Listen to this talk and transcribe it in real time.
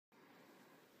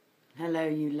Hello,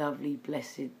 you lovely,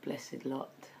 blessed, blessed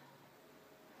lot.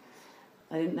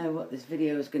 I didn't know what this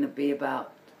video was going to be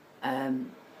about,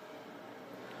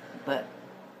 but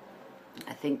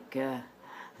I think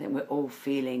we're all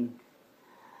feeling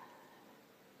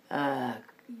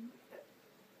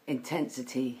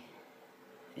intensity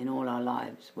in all our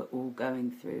lives. We're all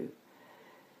going through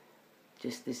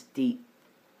just this deep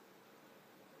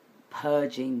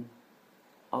purging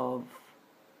of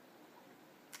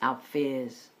our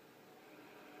fears.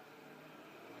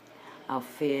 Our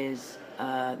fears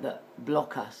that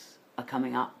block us are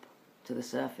coming up to the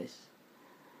surface.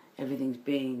 Everything's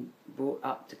being brought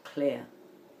up to clear.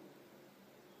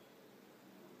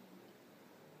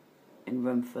 And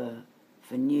room for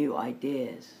new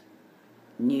ideas,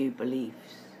 new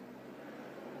beliefs.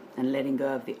 And letting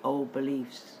go of the old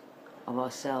beliefs of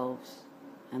ourselves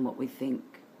and what we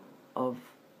think of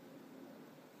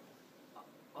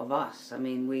us. I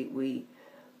mean, we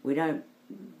don't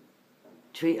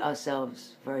treat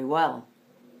ourselves very well.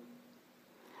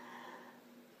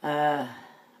 And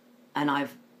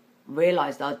I've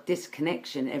realized our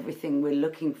disconnection, everything we're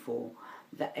looking for,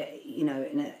 that,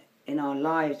 in our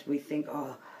lives we think,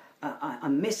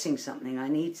 I'm missing something, I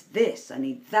need this, I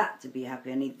need that to be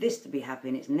happy, I need this to be happy,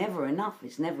 and it's never enough,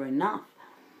 it's never enough.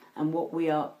 And what we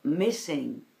are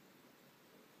missing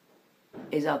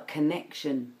is our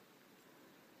connection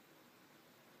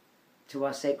to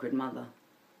our Sacred Mother.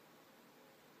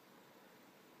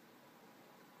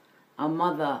 Our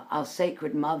mother, our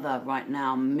Sacred Mother right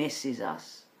now misses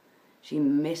us. She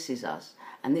misses us.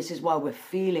 And this is why we're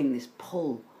feeling this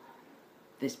pull,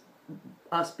 this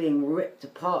us being ripped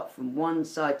apart from one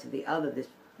side to the other,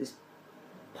 this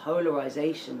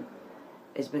polarization,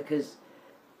 is because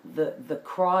the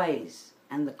cries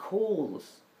and the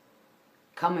calls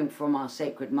coming from our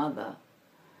Sacred Mother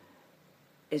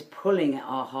is pulling at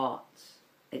our hearts.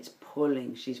 It's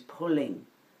pulling, she's pulling.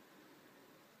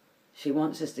 She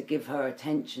wants us to give her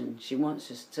attention. She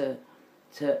wants us to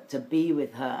be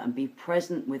with her and be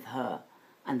present with her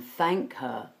and thank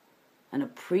her and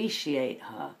appreciate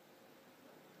her.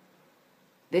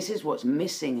 This is what's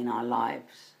missing in our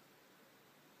lives.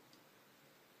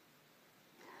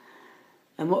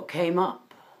 And what came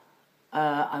up,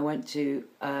 I went to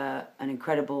an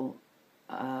incredible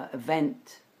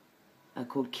event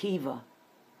called Kiva,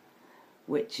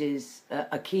 which is,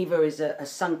 a Kiva is a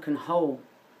sunken hole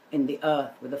in the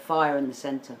earth with a fire in the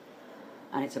center,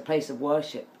 and it's a place of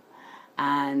worship.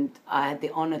 And I had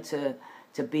the honor to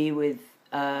be with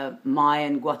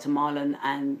Mayan, Guatemalan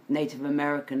and Native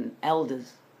American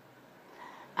elders,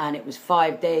 and it was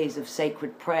 5 days of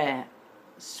sacred prayer,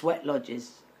 sweat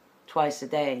lodges twice a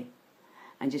day,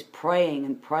 and just praying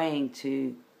and praying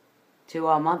to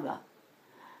our mother,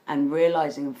 and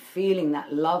realizing and feeling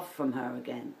that love from her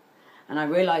again. And I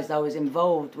realized I was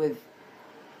involved with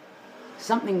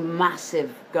something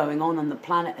massive going on the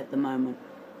planet at the moment.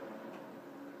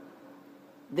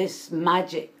 This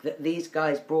magic that these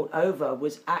guys brought over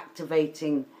was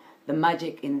activating the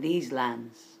magic in these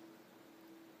lands,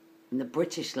 in the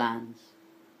British lands,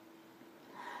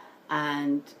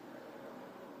 and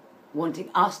wanting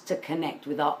us to connect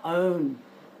with our own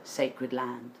sacred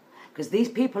land. Because these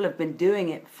people have been doing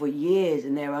it for years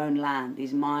in their own land,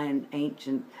 these Mayan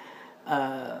ancient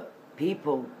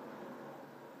people.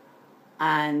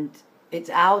 And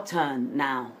it's our turn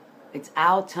now. It's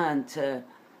our turn to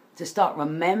start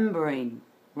remembering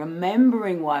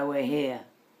why we're here.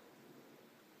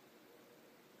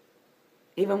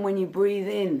 Even when you breathe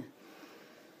in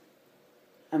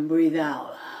and breathe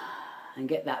out and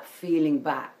get that feeling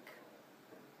back.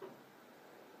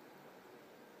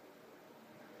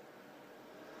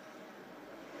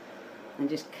 And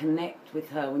just connect with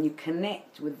her. When you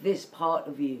connect with this part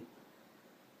of you,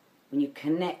 when you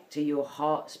connect to your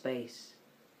heart space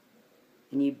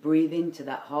and you breathe into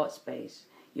that heart space,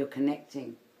 you're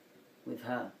connecting with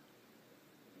her.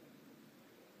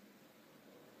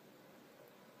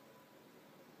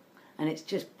 And it's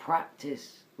just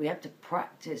practice. We have to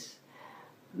practice.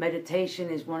 Meditation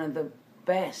is one of the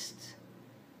best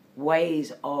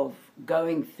ways of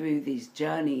going through these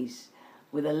journeys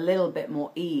with a little bit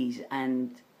more ease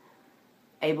and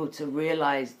able to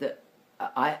realize that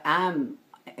I am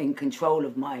in control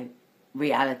of my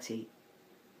reality.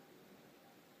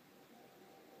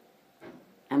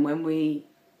 And when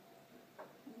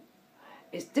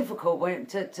it's difficult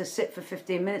to sit for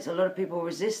 15 minutes. A lot of people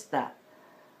resist that.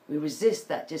 We resist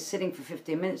that, just sitting for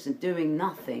 15 minutes and doing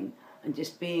nothing and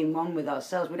just being one with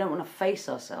ourselves. We don't want to face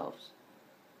ourselves.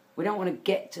 We don't want to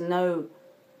get to know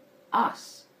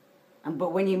us.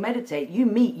 But when you meditate, you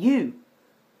meet you.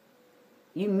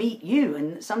 You meet you,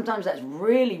 and sometimes that's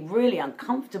really, really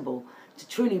uncomfortable to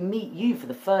truly meet you for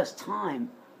the first time.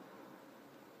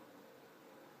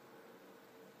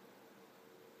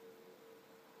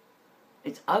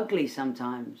 It's ugly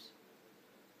sometimes.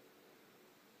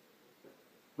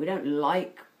 We don't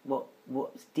like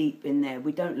what's deep in there.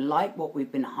 We don't like what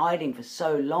we've been hiding for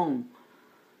so long.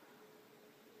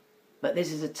 But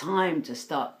this is a time to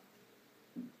start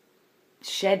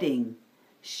shedding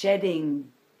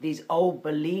these old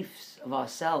beliefs of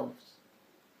ourselves.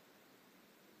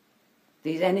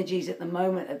 These energies at the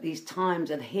moment, at these times,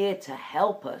 are here to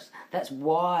help us. That's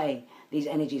why these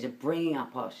energies are bringing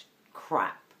up our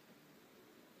crap.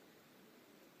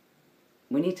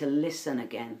 We need to listen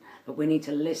again, but we need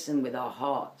to listen with our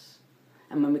hearts.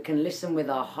 And when we can listen with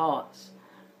our hearts,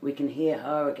 we can hear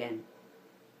her again.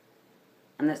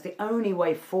 And that's the only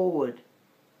way forward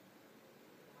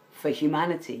for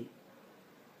humanity.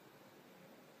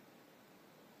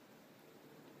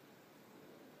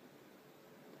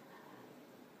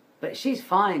 But she's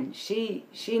fine. She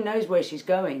knows where she's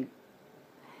going.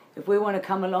 If we want to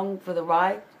come along for the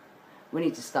ride, we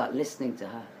need to start listening to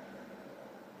her.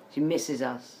 She misses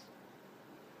us.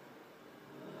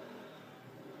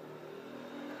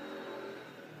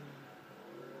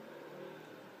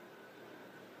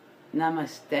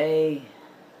 Namaste.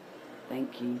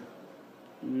 Thank you.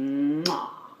 Mwah.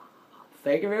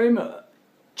 Thank you very much.